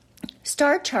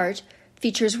Star Chart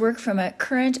features work from a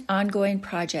current ongoing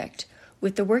project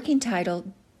with the working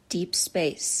title Deep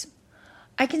Space.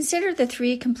 I consider the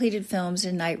 3 completed films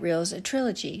in Night Reels a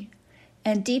trilogy,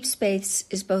 and Deep Space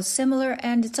is both similar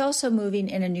and it's also moving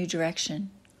in a new direction.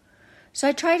 So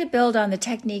I try to build on the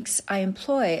techniques I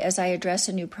employ as I address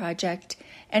a new project,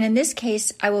 and in this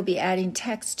case I will be adding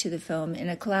text to the film in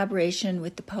a collaboration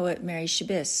with the poet Mary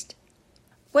Shibist.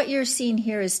 What you're seeing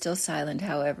here is still silent,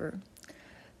 however.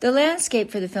 The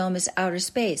landscape for the film is outer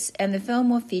space, and the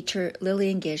film will feature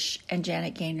Lillian Gish and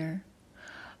Janet Gaynor.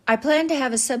 I plan to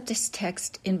have a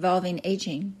subtext involving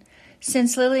aging,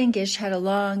 since Lillian Gish had a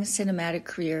long cinematic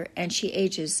career and she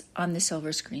ages on the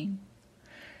silver screen.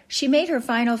 She made her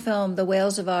final film, The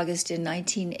Whales of August, in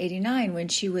 1989 when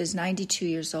she was 92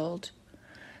 years old.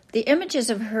 The images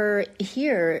of her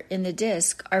here in the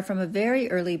disc are from a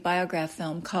very early biograph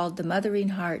film called The Mothering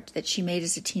Heart that she made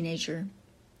as a teenager.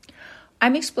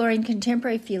 I'm exploring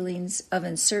contemporary feelings of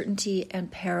uncertainty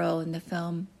and peril in the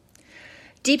film.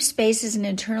 Deep Space is an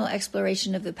internal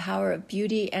exploration of the power of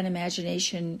beauty and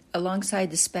imagination alongside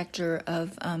the specter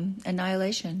of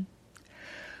annihilation.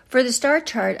 For the Star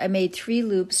Chart, I made 3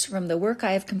 loops from the work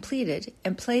I have completed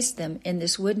and placed them in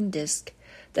this wooden disc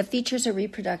that features a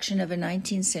reproduction of a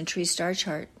 19th century star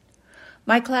chart.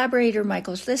 My collaborator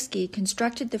Michael Schliske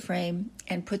constructed the frame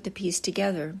and put the piece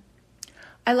together.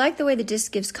 I like the way the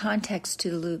disc gives context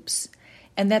to the loops,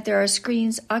 and that there are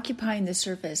screens occupying the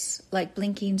surface like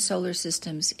blinking solar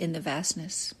systems in the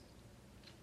vastness.